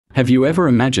Have you ever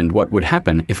imagined what would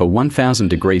happen if a 1000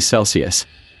 degrees Celsius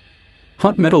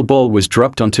hot metal ball was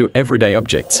dropped onto everyday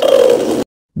objects?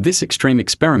 This extreme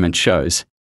experiment shows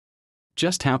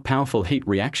just how powerful heat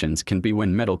reactions can be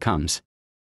when metal comes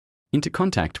into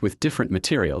contact with different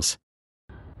materials.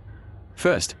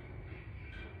 First,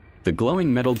 the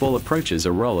glowing metal ball approaches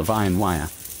a roll of iron wire.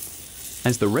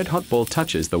 As the red-hot ball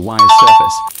touches the wire's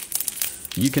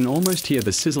surface, you can almost hear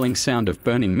the sizzling sound of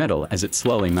burning metal as it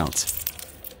slowly melts,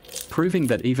 proving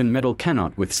that even metal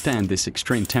cannot withstand this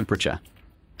extreme temperature.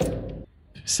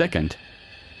 Second,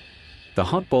 the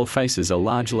hot ball faces a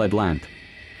large LED lamp.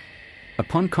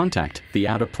 Upon contact, the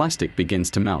outer plastic begins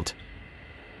to melt,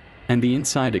 and the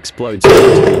inside explodes due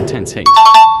to the intense heat.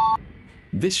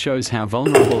 This shows how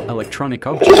vulnerable electronic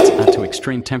objects are to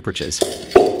extreme temperatures,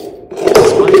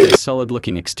 despite their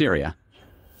solid-looking exterior.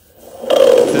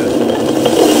 Third, the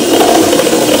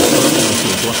hot ball is thrown onto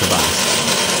a block of ice.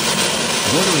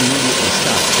 Water immediately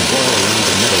starts to boil around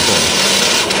the metal ball.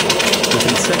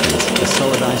 Within seconds, the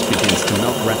solid ice begins to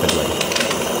melt rapidly,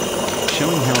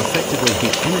 showing how effectively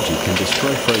heat energy can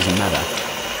destroy frozen matter.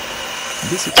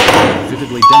 This experiment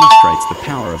vividly demonstrates the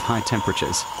power of high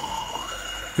temperatures.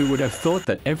 Who would have thought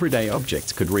that everyday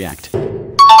objects could react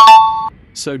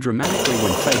so dramatically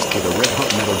when faced with a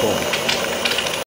red-hot metal ball?